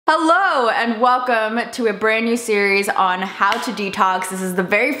Hello and welcome to a brand new series on how to detox. This is the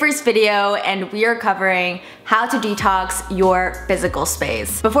very first video and we are covering how to detox your physical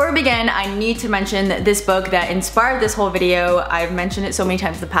space. Before we begin, I need to mention this book that inspired this whole video. I've mentioned it so many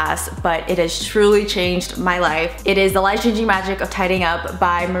times in the past, but it has truly changed my life. It is The Life-Changing Magic of Tidying Up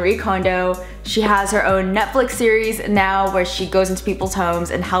by Marie Kondo. She has her own Netflix series now where she goes into people's homes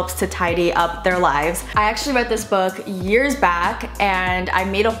and helps to tidy up their lives. I actually read this book years back and I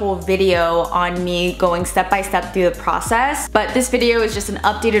made a whole video on me going step by step through the process, but this video is just an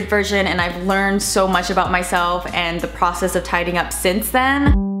updated version and I've learned so much about myself and the process of tidying up since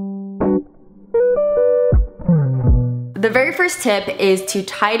then. The very first tip is to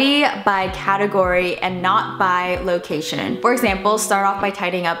tidy by category and not by location. For example, start off by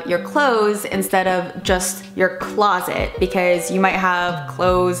tidying up your clothes instead of just your closet, because you might have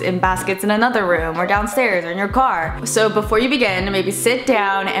clothes in baskets in another room or downstairs or in your car. So before you begin, maybe sit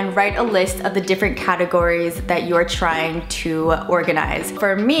down and write a list of the different categories that you are trying to organize.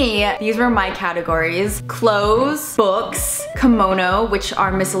 For me, these were my categories: clothes, books, kimono, which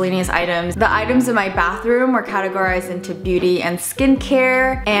are miscellaneous items. The items in my bathroom were categorized into beauty and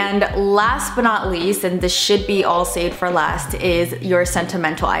skincare, and last but not least, and this should be all saved for last, is your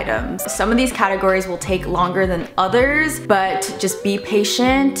sentimental items. Some of these categories will take longer than others, but just be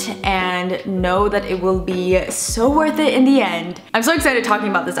patient and know that it will be so worth it in the end. I'm so excited talking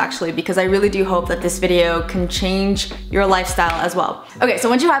about this actually because I really do hope that this video can change your lifestyle as well. Okay, so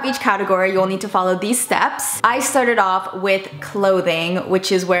once you have each category, you'll need to follow these steps. I started off with clothing, which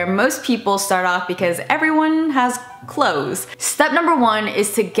is where most people start off because everyone has clothes. Step number one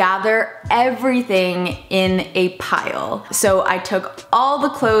is to gather everything in a pile. So I took all the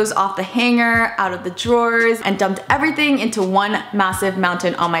clothes off the hanger, out of the drawers, and dumped everything into one massive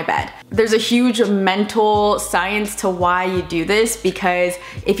mountain on my bed. There's a huge mental science to why you do this, because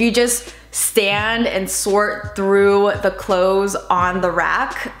if you just stand and sort through the clothes on the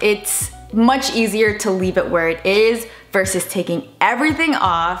rack, it's much easier to leave it where it is versus taking everything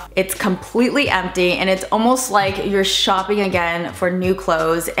off. It's completely empty and it's almost like you're shopping again for new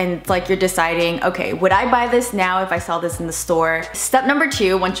clothes, and it's like you're deciding, okay, would I buy this now if I saw this in the store? Step number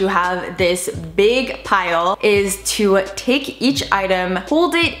two, once you have this big pile, is to take each item,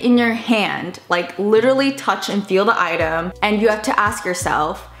 hold it in your hand, like literally touch and feel the item, and you have to ask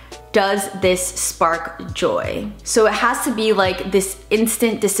yourself, does this spark joy? So it has to be like this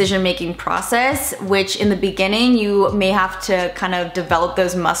instant decision-making process, which in the beginning you may have to kind of develop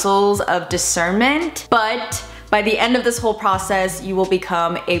those muscles of discernment, but by the end of this whole process, you will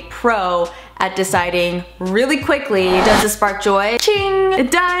become a pro at deciding really quickly, does this spark joy? Ching! It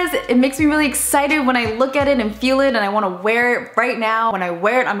does. It makes me really excited when I look at it and feel it and I want to wear it right now. When I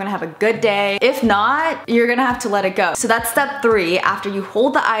wear it, I'm gonna have a good day. If not, you're gonna have to let it go. So that's step three. After you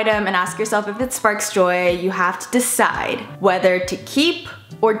hold the item and ask yourself if it sparks joy, you have to decide whether to keep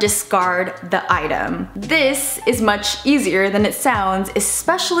or discard the item. This is much easier than it sounds,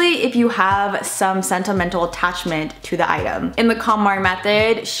 especially if you have some sentimental attachment to the item. In the KonMari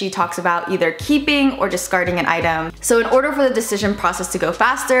method, she talks about either keeping or discarding an item. So in order for the decision process to go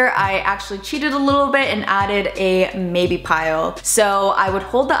faster, I actually cheated a little bit and added a maybe pile. So I would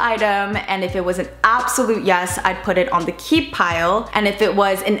hold the item, and if it was an absolute yes, I'd put it on the keep pile, and if it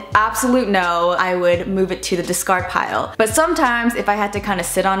was an absolute no, I would move it to the discard pile. But sometimes if I had to kind of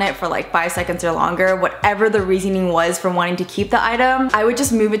sit on it for like 5 seconds or longer, whatever the reasoning was for wanting to keep the item, I would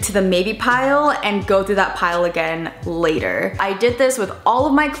just move it to the maybe pile and go through that pile again later. I did this with all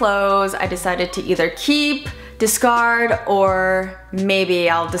of my clothes. I decided to either keep, discard, or maybe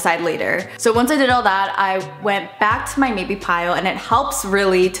I'll decide later. So once I did all that, I went back to my maybe pile, and it helps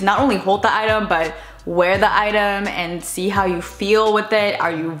really to not only hold the item, but wear the item and see how you feel with it.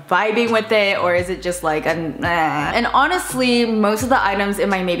 Are you vibing with it, or is it just like a nah? And honestly, most of the items in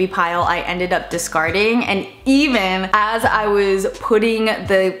my maybe pile I ended up discarding, and even as I was putting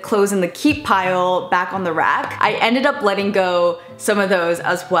the clothes in the keep pile back on the rack, I ended up letting go some of those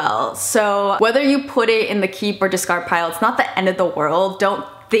as well. So whether you put it in the keep or discard pile, it's not the end of the world. Don't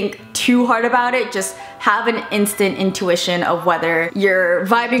think too hard about it, just have an instant intuition of whether you're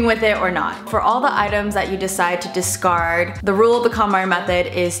vibing with it or not. For all the items that you decide to discard, the rule of the KonMari method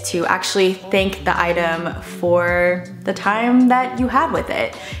is to actually thank the item for the time that you had with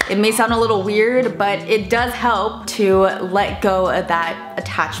it. It may sound a little weird, but it does help to let go of that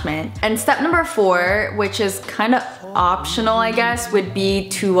attachment. And step number four, which is kind of optional, I guess, would be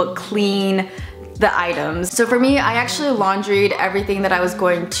to clean the items. So for me, I actually laundried everything that I was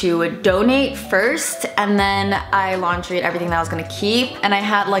going to donate first, and then I laundried everything that I was gonna keep. And I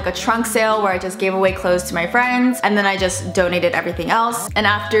had like a trunk sale where I just gave away clothes to my friends, and then I just donated everything else. And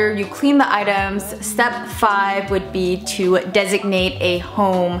after you clean the items, step 5 would be to designate a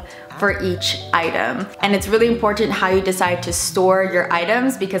home for each item. And it's really important how you decide to store your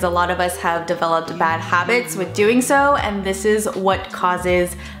items, because a lot of us have developed bad habits with doing so, and this is what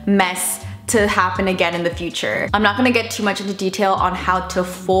causes mess to happen again in the future. I'm not gonna get too much into detail on how to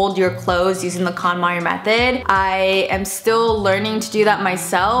fold your clothes using the KonMari method. I am still learning to do that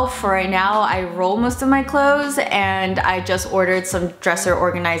myself. For right now, I roll most of my clothes, and I just ordered some dresser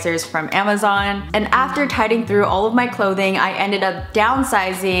organizers from Amazon. And after tidying through all of my clothing, I ended up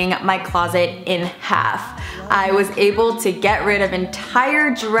downsizing my closet in half. I was able to get rid of an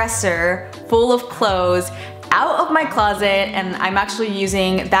entire dresser full of clothes out of my closet, and I'm actually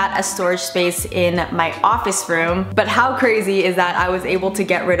using that as storage space in my office room. But how crazy is that I was able to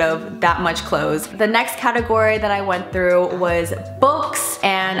get rid of that much clothes? The next category that I went through was books,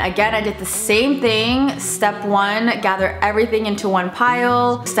 and again I did the same thing. Step 1, gather everything into one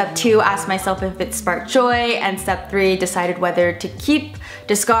pile. Step 2, ask myself if it sparked joy, and step 3, decided whether to keep,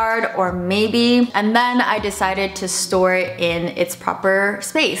 discard, or maybe. And then I decided to store it in its proper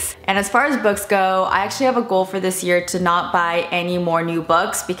space. And as far as books go, I actually have a goal for this year to not buy any more new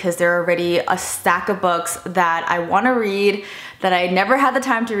books, because there are already a stack of books that I want to read that I never had the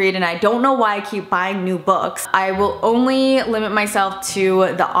time to read, and I don't know why I keep buying new books. I will only limit myself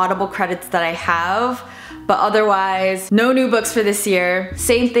to the Audible credits that I have, but otherwise, no new books for this year.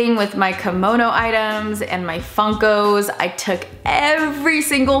 Same thing with my kimono items and my Funkos. I took every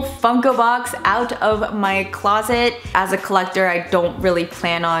single Funko box out of my closet. As a collector, I don't really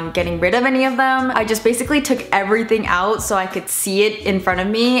plan on getting rid of any of them. I just basically took everything out so I could see it in front of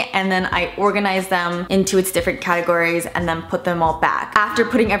me, and then I organized them into its different categories and then put them all back. After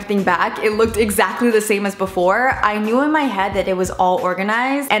putting everything back, it looked exactly the same as before. I knew in my head that it was all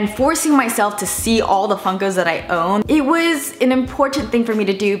organized, and forcing myself to see all the Funkos that I own, it was an important thing for me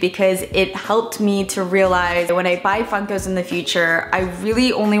to do, because it helped me to realize that when I buy Funkos in the future, I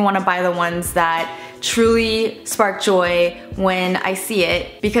really only want to buy the ones that truly spark joy when I see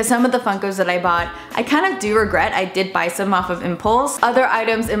it, because some of the Funkos that I bought, I kind of do regret. I did buy some off of impulse. Other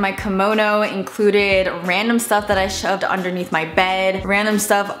items in my kimono included random stuff that I shoved underneath my bed, random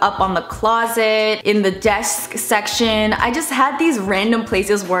stuff up on the closet, in the desk section. I just had these random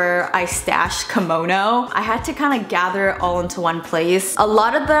places where I stashed kimono. I had to kind of gather it all into one place. A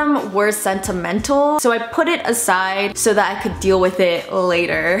lot of them were sentimental, so I put it aside so that I could deal with it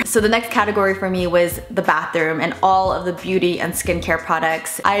later. So the next category for me was the bathroom and all of the beauty and skincare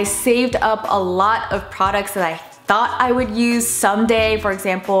products. I saved up a lot of products that I thought I would use someday. For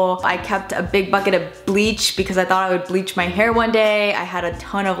example, I kept a big bucket of bleach because I thought I would bleach my hair one day. I had a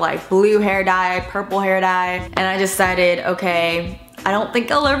ton of like blue hair dye, purple hair dye, and I decided, okay, I don't think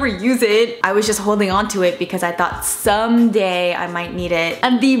I'll ever use it. I was just holding on to it because I thought someday I might need it.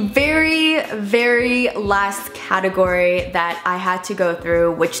 And the very, very last category that I had to go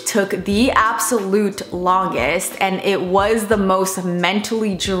through, which took the absolute longest, and it was the most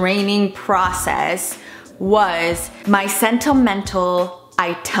mentally draining process, was my sentimental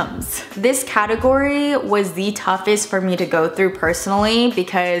items. This category was the toughest for me to go through personally,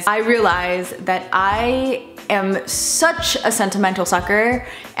 because I realized that I am such a sentimental sucker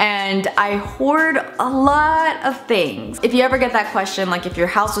and I hoard a lot of things. If you ever get that question, like if your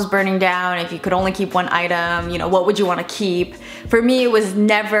house was burning down, if you could only keep one item, you know, what would you want to keep? For me, it was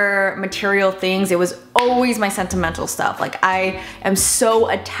never material things. It was always my sentimental stuff. Like, I am so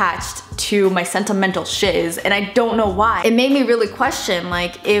attached to my sentimental shiz, and I don't know why. It made me really question,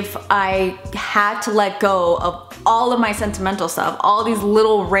 like, if I had to let go of all of my sentimental stuff, all these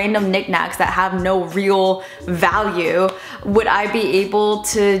little random knickknacks that have no real value, would I be able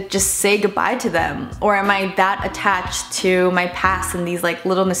to just say goodbye to them? Or am I that attached to my past and these like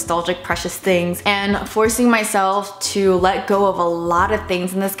little nostalgic precious things? And forcing myself to let go of a lot of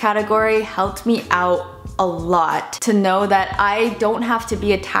things in this category helped me out a lot, to know that I don't have to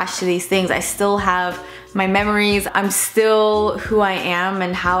be attached to these things. I still have my memories. I'm still who I am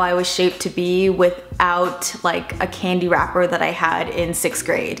and how I was shaped to be with out like a candy wrapper that I had in 6th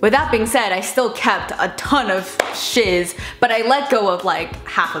grade. With that being said, I still kept a ton of shiz, but I let go of like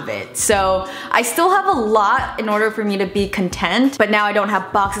half of it. So I still have a lot in order for me to be content, but now I don't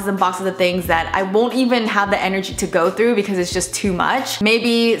have boxes and boxes of things that I won't even have the energy to go through because it's just too much.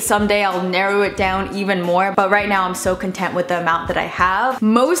 Maybe someday I'll narrow it down even more, but right now I'm so content with the amount that I have.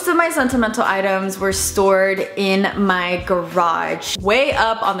 Most of my sentimental items were stored in my garage, way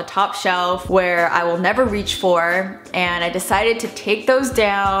up on the top shelf where I will never reach for, and I decided to take those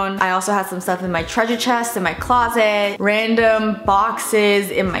down. I also had some stuff in my treasure chest, in my closet, random boxes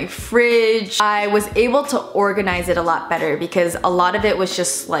in my fridge. I was able to organize it a lot better because a lot of it was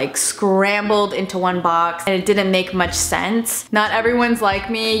just like scrambled into one box and it didn't make much sense. Not everyone's like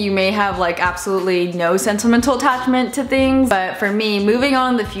me. You may have like absolutely no sentimental attachment to things, but for me, moving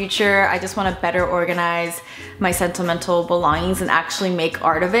on in the future, I just want to better organize my sentimental belongings and actually make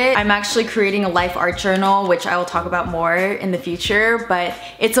art of it. I'm actually creating a life art journal, which I will talk about more in the future, but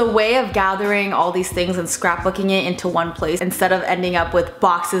it's a way of gathering all these things and scrapbooking it into one place instead of ending up with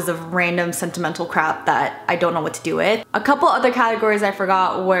boxes of random sentimental crap that I don't know what to do with. A couple other categories I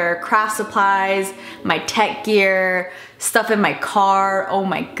forgot were craft supplies, my tech gear, stuff in my car, oh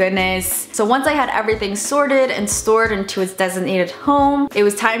my goodness. So once I had everything sorted and stored into its designated home, it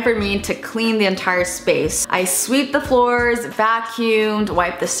was time for me to clean the entire space. I swept the floors, vacuumed,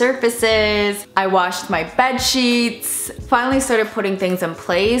 wiped the surfaces, I washed my bed sheets, finally started putting things in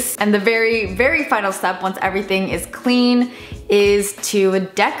place. And the very final step once everything is clean is to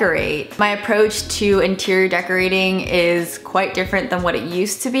decorate. My approach to interior decorating is quite different than what it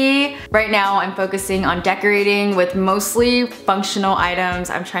used to be. Right now I'm focusing on decorating with mostly functional items.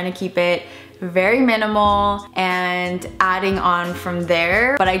 I'm trying to keep it very minimal and adding on from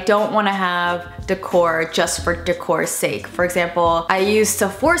there, but I don't want to have decor just for decor's sake. For example, I used to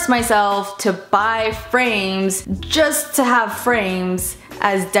force myself to buy frames just to have frames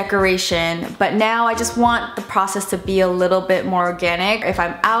as decoration, but now I just want the process to be a little bit more organic. If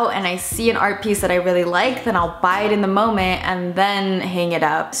I'm out and I see an art piece that I really like, then I'll buy it in the moment and then hang it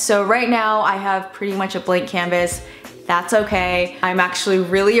up. So right now I have pretty much a blank canvas. That's okay. I'm actually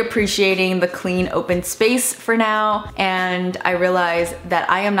really appreciating the clean open space for now, and I realize that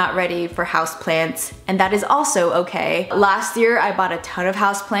I am not ready for houseplants, and that is also okay. Last year I bought a ton of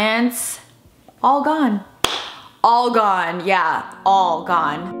houseplants, all gone. All gone, yeah, all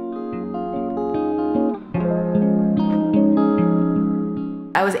gone.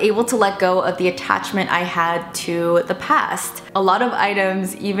 I was able to let go of the attachment I had to the past. A lot of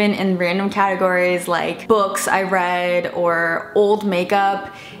items, even in random categories like books I read or old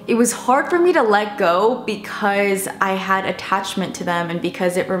makeup, it was hard for me to let go because I had attachment to them and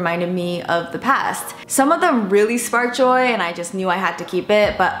because it reminded me of the past. Some of them really sparked joy and I just knew I had to keep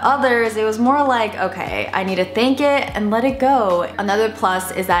it, but others, it was more like, okay, I need to thank it and let it go. Another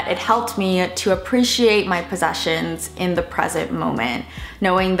plus is that it helped me to appreciate my possessions in the present moment,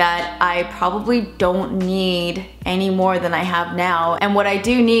 knowing that I probably don't need any more than I have now, and what I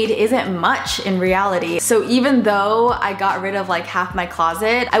do need isn't much in reality. So even though I got rid of like half my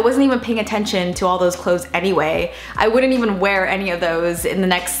closet, I wasn't even paying attention to all those clothes anyway. I wouldn't even wear any of those in the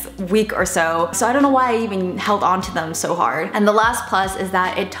next week or so. So I don't know why I even held on to them so hard. And the last plus is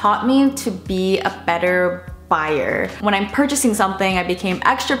that it taught me to be a better buyer. When I'm purchasing something, I became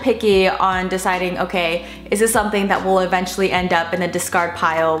extra picky on deciding, okay, is this something that will eventually end up in a discard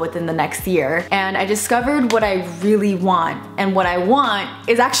pile within the next year? And I discovered what I really want. And what I want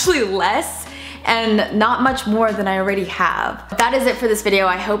is actually less and not much more than I already have. That is it for this video.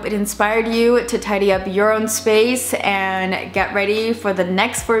 I hope it inspired you to tidy up your own space and get ready for the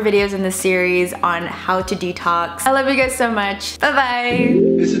next 4 videos in this series on how to detox. I love you guys so much. Bye-bye.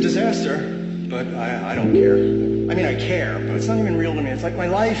 It's a disaster. But I don't care. I mean, I care, but it's not even real to me. It's like my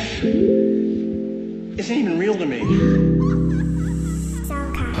life isn't even real to me. So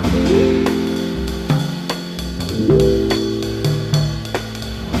kind.